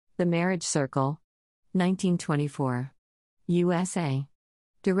The Marriage Circle. 1924. USA.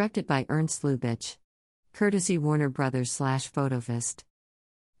 Directed by Ernst Lubitsch. Courtesy Warner Brothers / Photovist.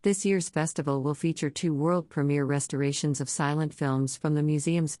 This year's festival will feature 2 world premiere restorations of silent films from the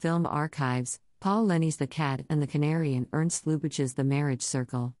museum's film archives, Paul Lenny's The Cat and the Canary and Ernst Lubitsch's The Marriage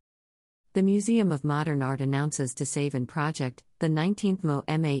Circle. The Museum of Modern Art announces To Save In Project, the 19th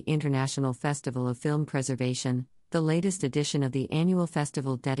MoMA International Festival of Film Preservation, the latest edition of the annual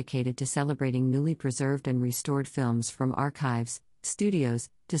festival dedicated to celebrating newly preserved and restored films from archives, studios,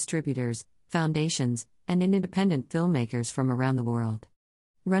 distributors, foundations, and independent filmmakers from around the world.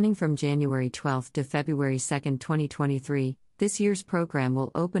 Running from January 12 to February 2, 2023, this year's program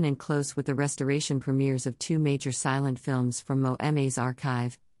will open and close with the restoration premieres of 2 major silent films from MoMA's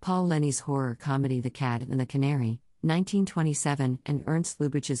archive, Paul Lenny's horror comedy The Cat and the Canary, 1927, and Ernst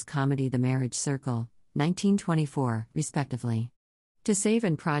Lubitsch's comedy The Marriage Circle, 1924, respectively. To Save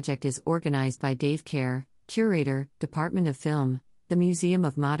In Project is organized by Dave Kerr, Curator, Department of Film, the Museum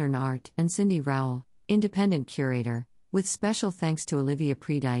of Modern Art, and Cindy Rowell, Independent Curator, with special thanks to Olivia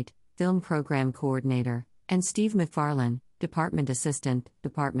Predite, Film Program Coordinator, and Steve McFarlane, Department Assistant,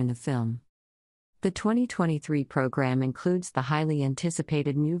 Department of Film. The 2023 program includes the highly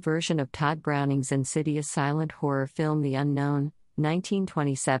anticipated new version of Todd Browning's insidious silent horror film The Unknown,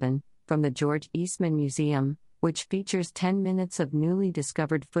 1927, from the George Eastman Museum, which features 10 minutes of newly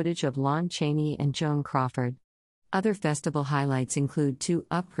discovered footage of Lon Chaney and Joan Crawford. Other festival highlights include 2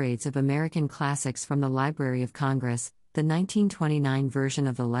 upgrades of American classics from the Library of Congress, the 1929 version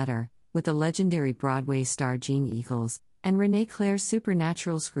of The Letter, with the legendary Broadway star Gene Eagles, and Renee Clair's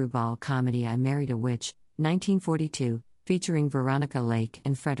supernatural screwball comedy I Married a Witch, 1942, featuring Veronica Lake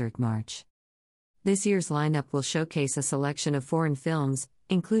and Frederick March. This year's lineup will showcase a selection of foreign films,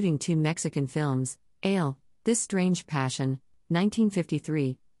 including 2 Mexican films, Ale, This Strange Passion,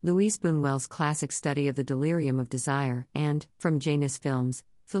 1953, Luis Buñuel's classic study of the delirium of desire, and, from Janus Films,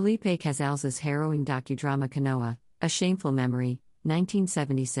 Felipe Casals' harrowing docudrama Canoa, A Shameful Memory,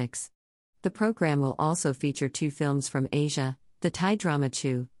 1976. The program will also feature 2 films from Asia, the Thai drama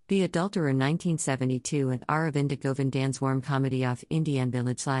Chu, The Adulterer 1972 and Aravinda Govindan's warm comedy of Indian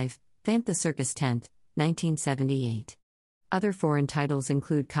village life, Thant the Circus Tent, 1978. Other foreign titles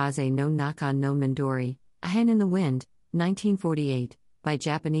include Kaze no Naka no Midori, A Hen in the Wind, 1948, by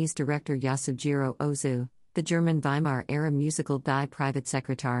Japanese director Yasujiro Ozu, the German Weimar-era musical Die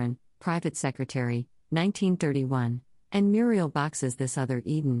Privatsekretärin, Private Secretary, 1931, and Muriel Box's This Other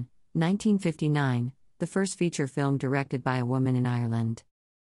Eden, 1959, the first feature film directed by a woman in Ireland.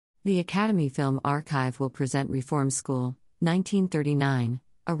 The Academy Film Archive will present Reform School, 1939,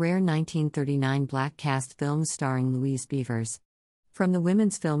 a rare 1939 black cast film starring Louise Beavers. From the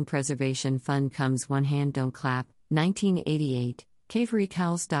Women's Film Preservation Fund comes One Hand Don't Clap, 1988, Kaveri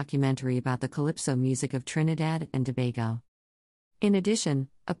Cowell's documentary about the calypso music of Trinidad and Tobago. In addition,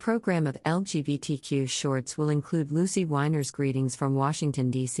 a program of LGBTQ shorts will include Lucy Weiner's Greetings from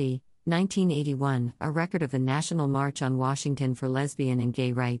Washington, D.C., 1981, a record of the National March on Washington for Lesbian and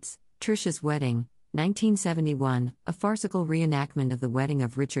Gay Rights, Trisha's Wedding, 1971, a farcical reenactment of the wedding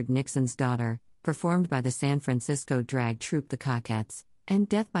of Richard Nixon's daughter, performed by the San Francisco drag troupe The Cockettes, and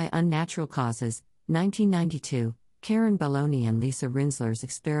Death by Unnatural Causes, 1992, Karen Baloney and Lisa Rinsler's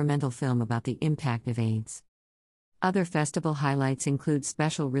experimental film about the impact of AIDS. Other festival highlights include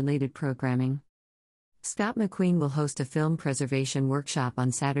special related programming. Scott McQueen will host a film preservation workshop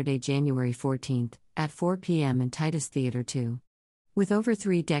on Saturday, January 14, at 4 p.m. in Titus Theater 2. With over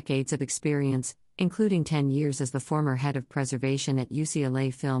 3 decades of experience, including 10 years as the former head of preservation at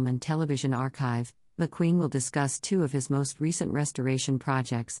UCLA Film and Television Archive, McQueen will discuss 2 of his most recent restoration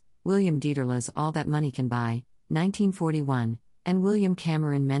projects, William Dieterle's All That Money Can Buy, 1941, and William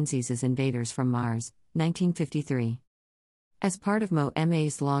Cameron Menzies' Invaders from Mars, 1953. As part of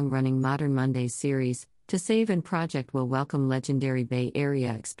MoMA's long-running Modern Mondays series, To Save In Project will welcome legendary Bay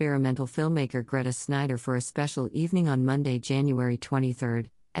Area experimental filmmaker Greta Snyder for a special evening on Monday, January 23,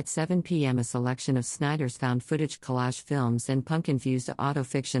 at 7 p.m. A selection of Snyder's found footage collage films and punk-infused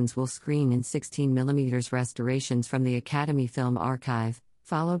autofictions will screen in 16mm restorations from the Academy Film Archive,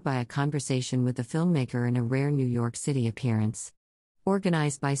 followed by a conversation with the filmmaker and a rare New York City appearance.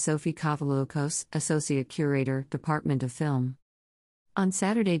 Organized by Sophie Kavaloukos, Associate Curator, Department of Film. On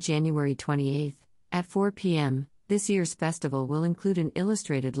Saturday, January 28, at 4 p.m., this year's festival will include an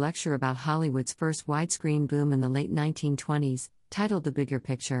illustrated lecture about Hollywood's first widescreen boom in the late 1920s, titled The Bigger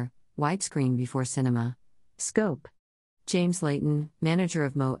Picture, Widescreen Before Cinema. Scope: James Layton, manager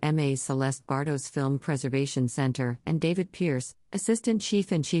of MoMA's Celeste Bartos Film Preservation Center, and David Pierce, assistant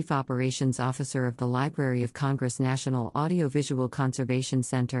chief and chief operations officer of the Library of Congress National Audiovisual Conservation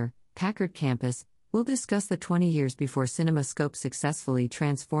Center, Packard Campus, will discuss the 20 years before CinemaScope successfully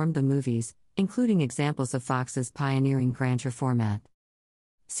transformed the movies, including examples of Fox's pioneering grandeur format.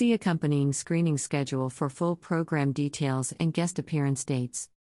 See accompanying screening schedule for full program details and guest appearance dates.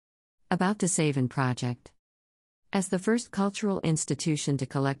 About to Save In Project. As the first cultural institution to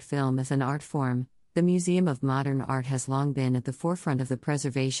collect film as an art form, the Museum of Modern Art has long been at the forefront of the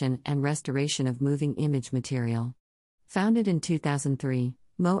preservation and restoration of moving image material. Founded in 2003,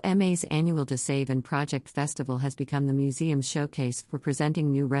 MoMA's annual To Save In Project Festival has become the museum's showcase for presenting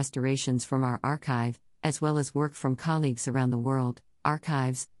new restorations from our archive, as well as work from colleagues around the world,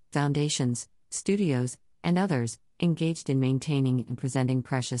 archives, foundations, studios, and others, engaged in maintaining and presenting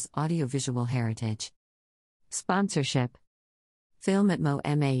precious audiovisual heritage. Sponsorship. Film at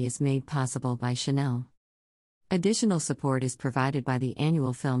MoMA is made possible by Chanel. Additional support is provided by the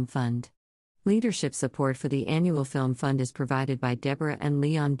Annual Film Fund. Leadership support for the Annual Film Fund is provided by Deborah and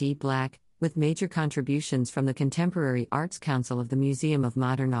Leon D. Black, with major contributions from the Contemporary Arts Council of the Museum of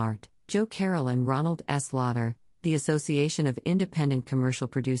Modern Art, Joe Carroll and Ronald S. Lauder, the Association of Independent Commercial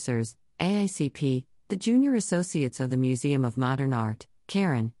Producers, AICP, the Junior Associates of the Museum of Modern Art,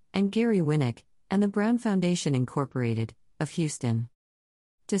 Karen, and Gary Winnick, and the Brown Foundation Incorporated, of Houston.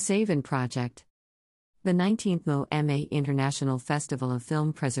 To Save In Project. The 19th MoMA International Festival of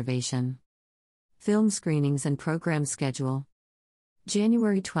Film Preservation. Film screenings and program schedule.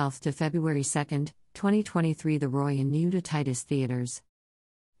 January 12 to February 2, 2023, the Roy and Nuda Titus Theaters.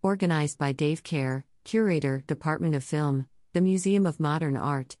 Organized by Dave Kerr, Curator, Department of Film, the Museum of Modern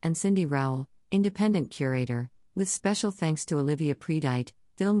Art, and Cindy Rowell, Independent Curator, with special thanks to Olivia Predite,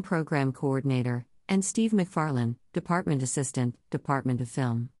 Film Program Coordinator, and Steve McFarlane, Department Assistant, Department of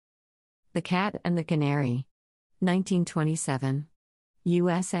Film. The Cat and the Canary. 1927.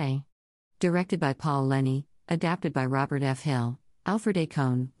 USA. Directed by Paul Lenny, adapted by Robert F. Hill, Alfred A.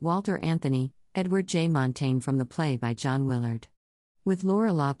 Cohn, Walter Anthony, Edward J. Montaigne from the play by John Willard. With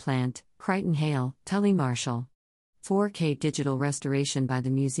Laura LaPlante, Crichton Hale, Tully Marshall. 4K digital restoration by the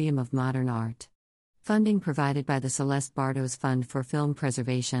Museum of Modern Art. Funding provided by the Celeste Bartos Fund for Film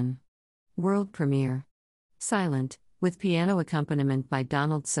Preservation. World premiere. Silent, with piano accompaniment by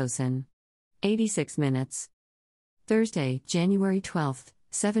Donald Sosin. 86 minutes. Thursday, January 12th.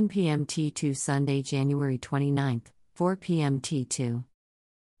 7 p.m. T2. Sunday, January 29, 4 p.m. T2.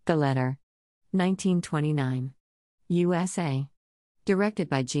 The Letter. 1929. USA. Directed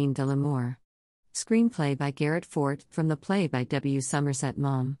by Jean de Lamour. Screenplay by Garrett Fort, from the play by W. Somerset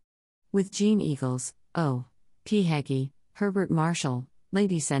Maugham. With Gene Eagles, O. P. Heggie, Herbert Marshall,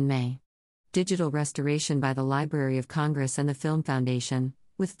 Lady Sen-May. Digital restoration by the Library of Congress and the Film Foundation,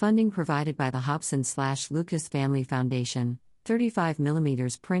 with funding provided by the Hobson/Lucas Family Foundation.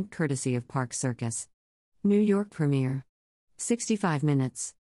 35mm print courtesy of Park Circus. New York premiere. 65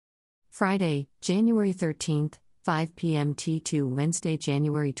 minutes. Friday, January 13th, 5 p.m. T2. Wednesday,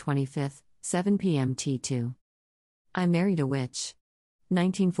 January 25th, 7 p.m. T2. I Married a Witch.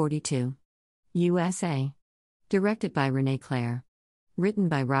 1942. USA. Directed by Renee Clare. Written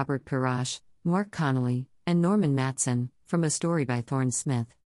by Robert Pirash, Mark Connolly, and Norman Matson, from a story by Thorne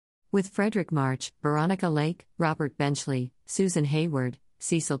Smith. With Frederick March, Veronica Lake, Robert Benchley, Susan Hayward,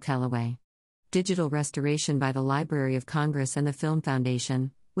 Cecil Kellaway. Digital restoration by the Library of Congress and the Film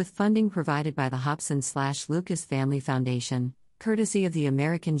Foundation, with funding provided by the Hobson/Lucas Family Foundation, courtesy of the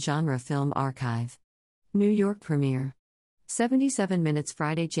American Genre Film Archive. New York premiere. 77 minutes.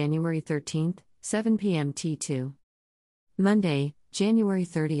 Friday, January 13th, 7 p.m. T2. Monday, January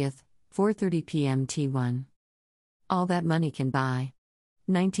 30th, 4:30 p.m. T1. All That Money Can Buy.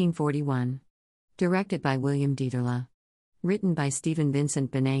 1941. Directed by William Dieterle. Written by Stephen Vincent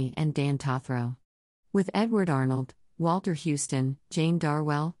Benet and Dan Tothrow. With Edward Arnold, Walter Houston, Jane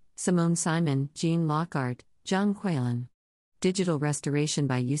Darwell, Simone Simon, Jean Lockhart, John Quaylen. Digital restoration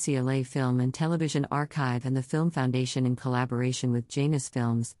by UCLA Film and Television Archive and the Film Foundation in collaboration with Janus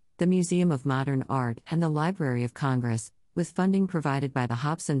Films, the Museum of Modern Art, and the Library of Congress, with funding provided by the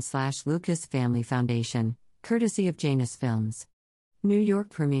Hobson/Lucas Family Foundation, courtesy of Janus Films. New York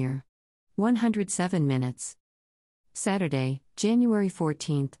premiere. 107 minutes. Saturday, January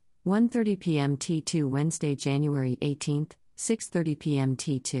 14th, 1:30 p.m. T2. Wednesday, January 18th, 6:30 p.m.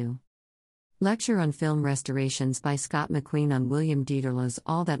 T2. Lecture on Film Restorations by Scott McQueen on William Dieterle's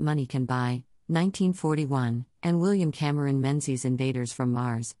All That Money Can Buy, 1941, and William Cameron Menzies' Invaders from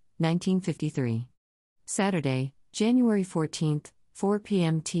Mars, 1953. Saturday, January 14th, 4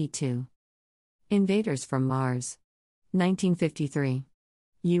 p.m. T2. Invaders from Mars. 1953.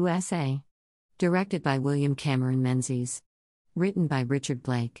 USA. Directed by William Cameron Menzies. Written by Richard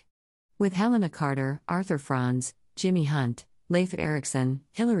Blake. With Helena Carter, Arthur Franz, Jimmy Hunt, Leif Erikson,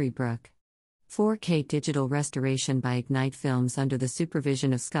 Hilary Brooke. 4K digital restoration by Ignite Films under the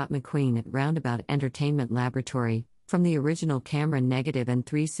supervision of Scott McQueen at Roundabout Entertainment Laboratory, from the original camera negative and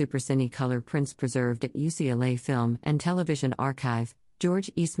 3 Super Cine color prints preserved at UCLA Film and Television Archive,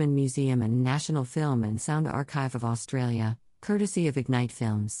 George Eastman Museum and National Film and Sound Archive of Australia, courtesy of Ignite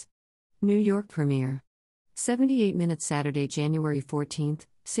Films. New York premiere. 78 minutes Saturday, January 14,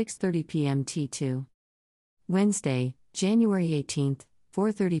 6:30 p.m. T2. Wednesday, January 18,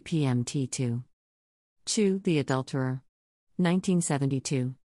 4:30 p.m. T2. Chu, the Adulterer.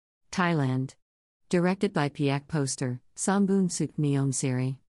 1972. Thailand. Directed by Piak Poster, Sombun Suk Neom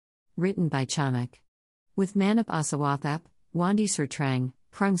Siri. Written by Chamak. With Manap Asawathap, Wandi Sertrang,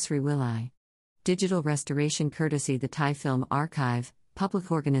 Prung Sriwilai. Digital restoration courtesy the Thai Film Archive,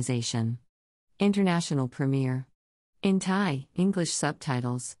 public organization. International premiere. In Thai, English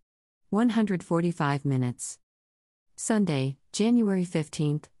subtitles. 145 minutes. Sunday, January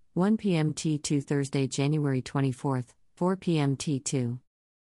 15, 1 p.m. T2. Thursday, January 24, 4 p.m. T2.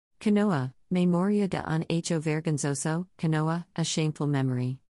 Kanoa, Memoria de un hecho vergonzoso, Kanoa, A Shameful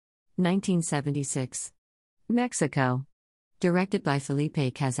Memory. 1976. Mexico. Directed by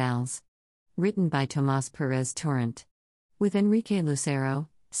Felipe Casals. Written by Tomas Perez Torrent. With Enrique Lucero,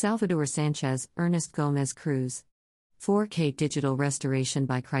 Salvador Sanchez, Ernest Gomez Cruz. 4K digital restoration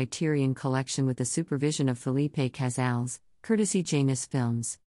by Criterion Collection with the supervision of Felipe Casals, courtesy Janus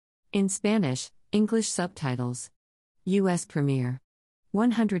Films. In Spanish, English subtitles. U.S. premiere.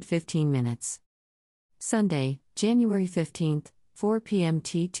 115 minutes. Sunday, January 15, 4 p.m.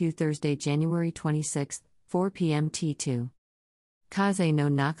 T2. Thursday, January 26, 4 p.m. T2. Kaze no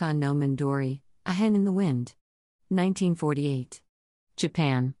Naka no Mindori, A Hen in the Wind. 1948.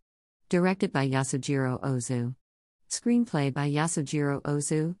 Japan. Directed by Yasujiro Ozu. Screenplay by Yasujiro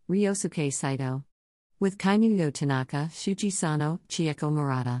Ozu, Ryosuke Saito. With Kainuyo Tanaka, Shuji Sano, Chieko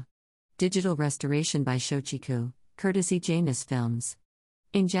Murata. Digital restoration by Shochiku, courtesy Janus Films.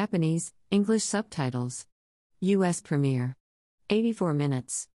 In Japanese, English subtitles. U.S. premiere. 84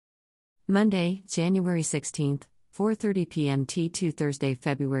 minutes. Monday, January 16, 4:30 p.m. T2. Thursday,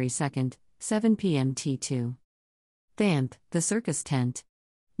 February 2, 7 p.m. T2. Thamp, The Circus Tent.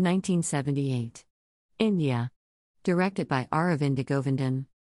 1978. India. Directed by Aravind Govindan.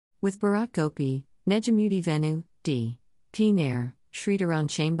 With Bharat Gopi, Nejamudi Venu, D. P. Nair, Sridharan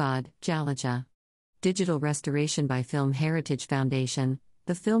Chambad, Jalaja. Digital restoration by Film Heritage Foundation,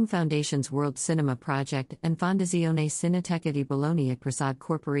 the Film Foundation's World Cinema Project and Fondazione Cineteca di Bologna Prasad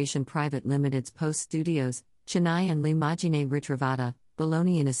Corporation Private Limited's Post Studios, Chennai and L'Immagine Ritrovata,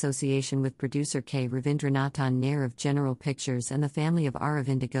 Bologna in association with producer K. Ravindranathan Nair of General Pictures and the family of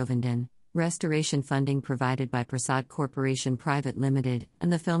Aravind Govindan. Restoration funding provided by Prasad Corporation Private Limited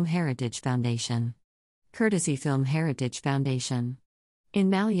and the Film Heritage Foundation. Courtesy Film Heritage Foundation. In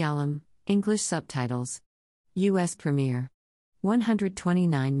Malayalam, English subtitles. U.S. premiere.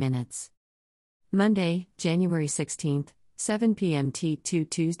 129 minutes. Monday, January 16, 7 p.m. T2.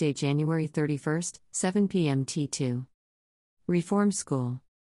 Tuesday, January 31, 7 p.m. T2. Reform School.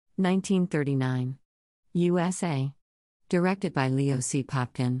 1939. USA. Directed by Leo C.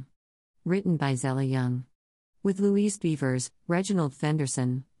 Popkin. Written by Zella Young. With Louise Beavers, Reginald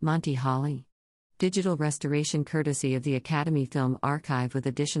Fenderson, Monty Hawley. Digital restoration courtesy of the Academy Film Archive with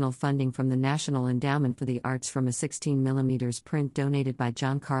additional funding from the National Endowment for the Arts from a 16mm print donated by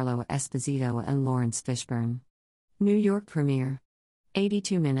Giancarlo Esposito and Lawrence Fishburne. New York premiere.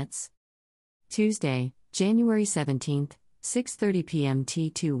 82 minutes. Tuesday, January 17, 6:30 p.m.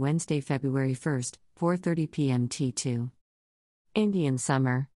 T2. Wednesday, February 1, 4:30 p.m. T2. Indian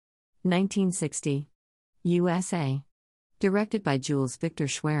Summer. 1960. USA. Directed by Jules Victor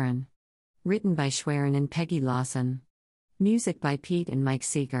Schwerin. Written by Schwerin and Peggy Lawson. Music by Pete and Mike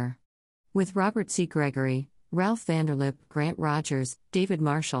Seeger. With Robert C. Gregory, Ralph Vanderlip, Grant Rogers, David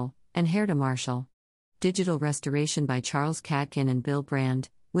Marshall, and Herta Marshall. Digital restoration by Charles Cadkin and Bill Brand,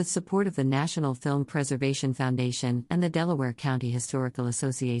 with support of the National Film Preservation Foundation and the Delaware County Historical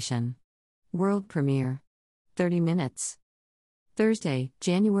Association. World premiere. 30 minutes. Thursday,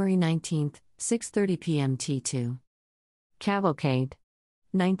 January 19, 6:30 p.m. T2. Cavalcade.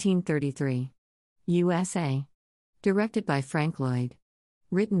 1933. USA. Directed by Frank Lloyd.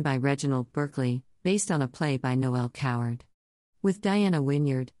 Written by Reginald Berkeley, based on a play by Noel Coward. With Diana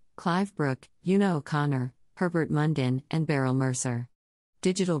Wynyard, Clive Brooke, Una O'Connor, Herbert Mundin, and Beryl Mercer.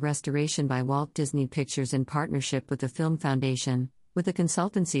 Digital restoration by Walt Disney Pictures in partnership with the Film Foundation, with a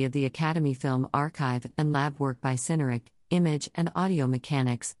consultancy of the Academy Film Archive and lab work by Cineric, Image and Audio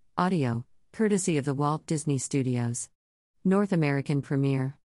Mechanics, Audio, courtesy of the Walt Disney Studios. North American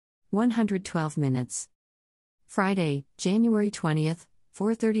premiere. 112 minutes. Friday, January 20th,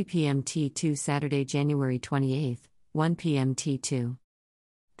 4:30 p.m. T2. Saturday, January 28th, 1 p.m. T2.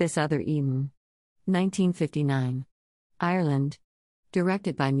 This Other Eden. 1959. Ireland.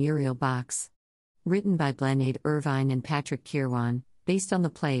 Directed by Muriel Box. Written by Blenhead Irvine and Patrick Kirwan, based on the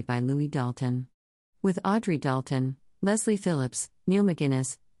play by Louis Dalton. With Audrey Dalton, Leslie Phillips, Neil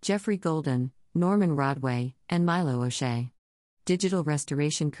McGuinness, Jeffrey Golden, Norman Rodway, and Milo O'Shea. Digital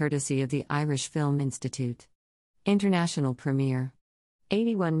restoration courtesy of the Irish Film Institute. International premiere.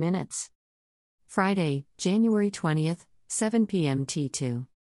 81 minutes. Friday, January 20th, 7 p.m. T2.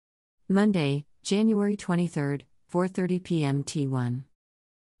 Monday, January 23rd, 4:30 p.m. T1.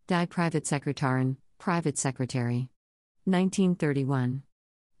 Die Privatsekretärin, Private Secretary. 1931.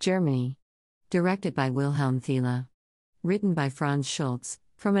 Germany. Directed by Wilhelm Thiele. Written by Franz Schulz,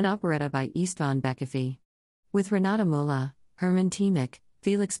 from an operetta by Istvan Bekkefy. With Renata Mulla, Hermann Thiemich,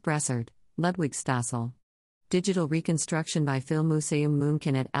 Felix Bressert, Ludwig Stossel. Digital reconstruction by Filmmuseum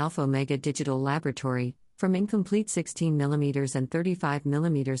München at Alpha Omega Digital Laboratory, from incomplete 16mm and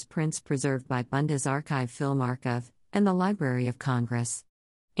 35mm prints preserved by Bundesarchiv Filmarchiv, and the Library of Congress.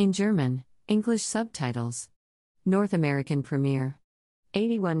 In German, English subtitles. North American premiere.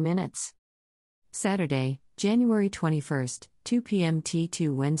 81 minutes. Saturday, January 21st, 2 p.m.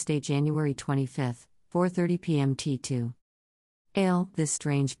 T2. Wednesday, January 25th, 4:30 p.m. T2. Ale, This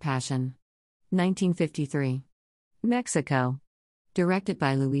Strange Passion. 1953. Mexico. Directed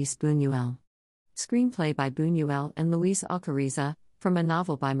by Luis Buñuel. Screenplay by Buñuel and Luis Alcoriza, from a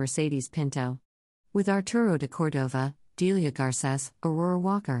novel by Mercedes Pinto. With Arturo de Cordova, Delia Garces, Aurora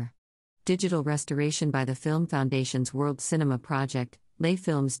Walker. Digital restoration by the Film Foundation's World Cinema Project, Les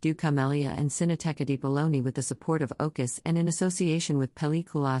Films du Camellia and Cineteca di Bologna with the support of OCUS and in association with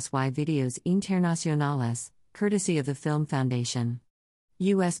Películas y Videos Internacionales, courtesy of the Film Foundation.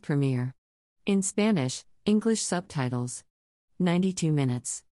 U.S. premiere. In Spanish, English subtitles. 92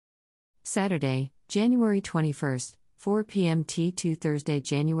 minutes. Saturday, January 21st, 4 p.m. T2. Thursday,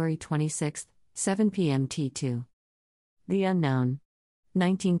 January 26th, 7 p.m. T2. The Unknown.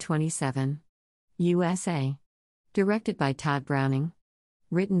 1927. USA. Directed by Todd Browning.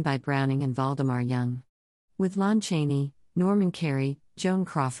 Written by Browning and Valdemar Young. With Lon Chaney, Norman Carey, Joan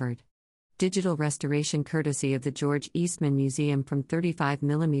Crawford. Digital restoration courtesy of the George Eastman Museum from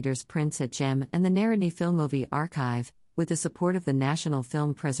 35mm prints at GEM and the Narity Filmovie Archive, with the support of the National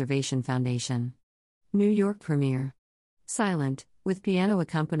Film Preservation Foundation. New York premiere. Silent, with piano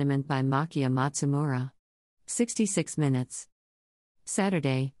accompaniment by Makia Matsumura. 66 minutes.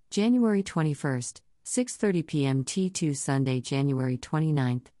 Saturday, January 21st, 6:30 p.m. T2. Sunday, January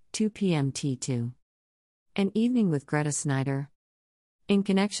 29th, 2 p.m. T2. An Evening with Greta Snyder. In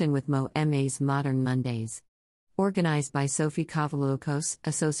connection with MoMA's Modern Mondays. Organized by Sophie Kavaloukos,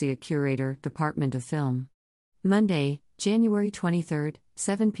 Associate Curator, Department of Film. Monday, January 23rd,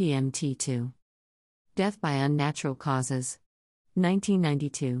 7 p.m. T2. Death by Unnatural Causes.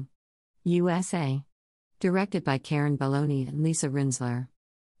 1992. USA. Directed by Karen Belloni and Lisa Rinsler.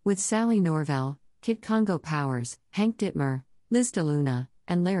 With Sally Norvell, Kit Congo Powers, Hank Dittmer, Liz DeLuna,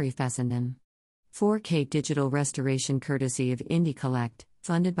 and Larry Fessenden. 4K digital restoration courtesy of Indie Collect,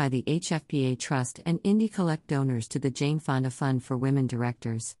 funded by the HFPA Trust and Indie Collect donors to the Jane Fonda Fund for Women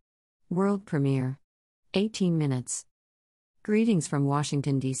Directors. World premiere. 18 minutes. Greetings from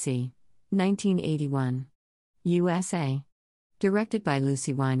Washington, D.C. 1981. USA. Directed by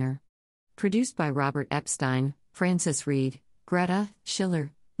Lucy Weiner. Produced by Robert Epstein, Francis Reed, Greta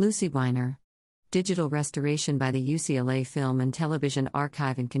Schiller, Lucy Weiner. Digital restoration by the UCLA Film and Television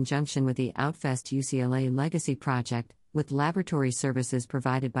Archive in conjunction with the Outfest UCLA Legacy Project, with laboratory services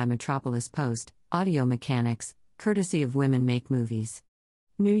provided by Metropolis Post, Audio Mechanics, courtesy of Women Make Movies.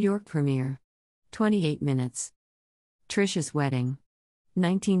 New York premiere. 28 minutes. Trisha's Wedding.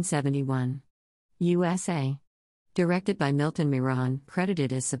 1971. USA. Directed by Milton Miron,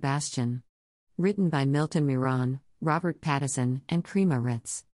 credited as Sebastian. Written by Milton Miron, Robert Pattison, and Crema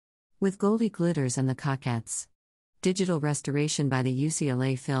Ritz. With Goldie Glitters and the Coquettes. Digital restoration by the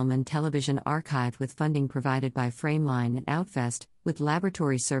UCLA Film and Television Archive with funding provided by Frameline and Outfest, with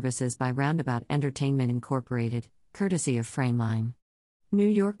laboratory services by Roundabout Entertainment Incorporated, courtesy of Frameline. New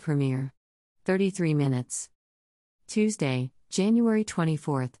York premiere. 33 minutes. Tuesday, January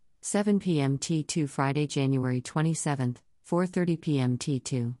 24th, 7 p.m. T2. Friday, January 27th, 4:30 p.m.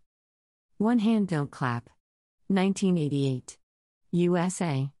 T2. One Hand Don't Clap. 1988.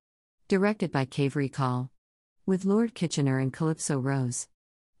 USA. Directed by Kaveri Kaul. with Lord Kitchener and Calypso Rose.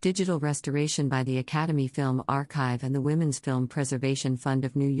 Digital restoration by the Academy Film Archive and the Women's Film Preservation Fund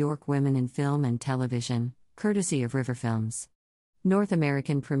of New York. Women in Film and Television, courtesy of River Films. North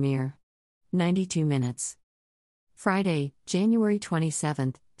American premiere. 92 minutes. Friday, January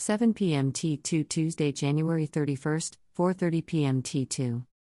 27th, 7 p.m. T2. Tuesday, January 31st, 4:30 p.m. T2.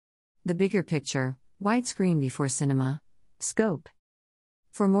 The Bigger Picture, Widescreen Before Cinema. Scope.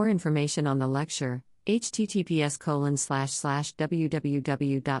 For more information on the lecture,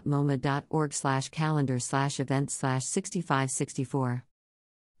 https://www.moma.org/calendar/events/6564.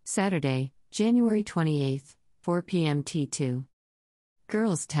 Saturday, January 28th, 4 p.m. T2.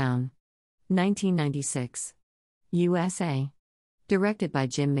 Girls Town. 1996. USA. Directed by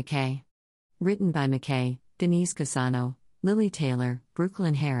Jim McKay. Written by McKay, Denise Cassano, Lily Taylor,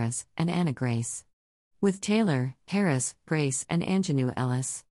 Brooklyn Harris, and Anna Grace. With Taylor, Harris, Grace, and Anjanou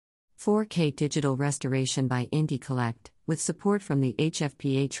Ellis. 4K digital restoration by Indie Collect, with support from the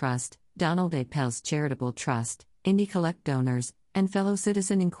HFPA Trust, Donald A. Pels Charitable Trust, Indie Collect donors, and Fellow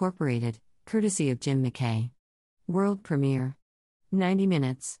Citizen Incorporated, courtesy of Jim McKay. World premiere. 90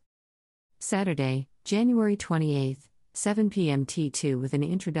 minutes. Saturday, January 28th, 7 p.m. T2 with an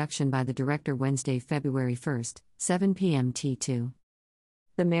introduction by the director. Wednesday, February 1st, 7 p.m. T2.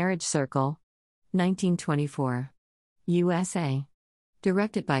 The Marriage Circle. 1924. USA.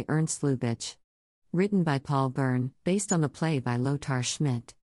 Directed by Ernst Lubitsch. Written by Paul Byrne, based on the play by Lothar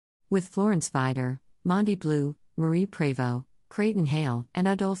Schmidt. With Florence Vider, Monty Blue, Marie Prévost, Creighton Hale, and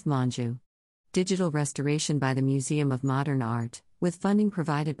Adolphe Monjou. Digital restoration by the Museum of Modern Art, with funding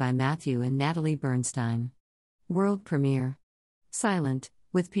provided by Matthew and Natalie Bernstein. World premiere. Silent,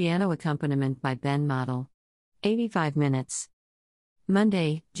 with piano accompaniment by Ben Model. 85 minutes.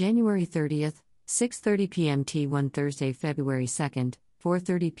 Monday, January 30th, 6:30 p.m. T1. Thursday, February 2nd,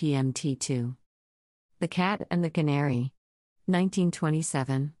 4:30 p.m. T2. The Cat and the Canary.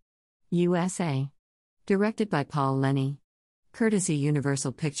 1927. USA. Directed by Paul Lenny. Courtesy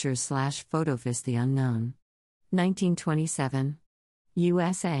Universal Pictures / Photofist The Unknown. 1927.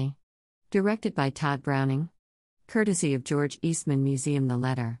 USA. Directed by Todd Browning. Courtesy of George Eastman Museum. The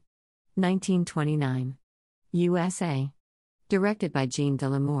Letter. 1929. USA. Directed by Jean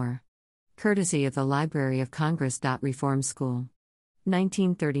Delamour. Courtesy of the Library of Congress. Reform School.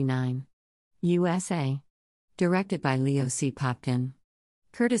 1939. USA. Directed by Leo C. Popkin.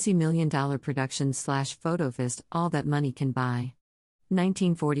 Courtesy $1 Million Productions / Photofist. All That Money Can Buy.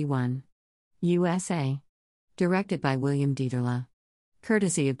 1941. USA. Directed by William Dieterle.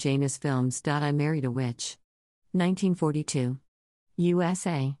 Courtesy of Janus Films. I Married a Witch. 1942.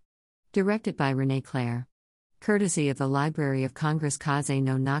 USA. Directed by Renee Clare. Courtesy of the Library of Congress. Kaze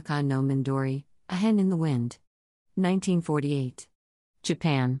no Naka no Midori, A Hen in the Wind. 1948.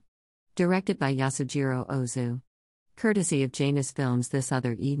 Japan. Directed by Yasujiro Ozu. Courtesy of Janus Films. This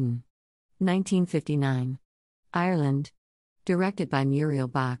Other Eden. 1959. Ireland. Directed by Muriel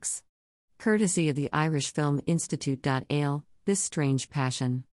Box. Courtesy of the Irish Film Institute. Ale, This Strange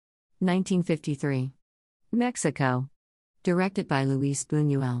Passion. 1953. Mexico. Directed by Luis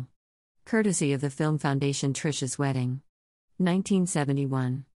Buñuel. Courtesy of the Film Foundation. Trisha's Wedding.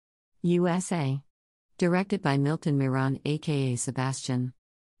 1971. USA. Directed by Milton Miron aka Sebastian.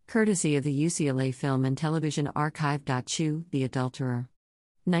 Courtesy of the UCLA Film and Television Archive. Chu, The Adulterer.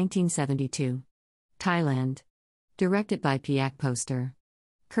 1972. Thailand. Directed by Piak Poster.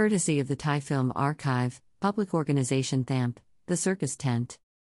 Courtesy of the Thai Film Archive, Public Organization THAMP, The Circus Tent.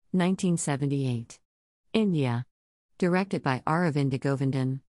 1978. India. Directed by Aravind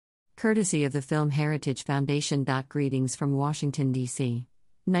Govindan. Courtesy of the Film Heritage Foundation. Greetings from Washington, D.C.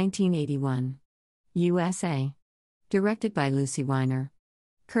 1981. USA. Directed by Lucy Weiner.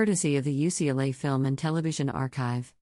 Courtesy of the UCLA Film and Television Archive.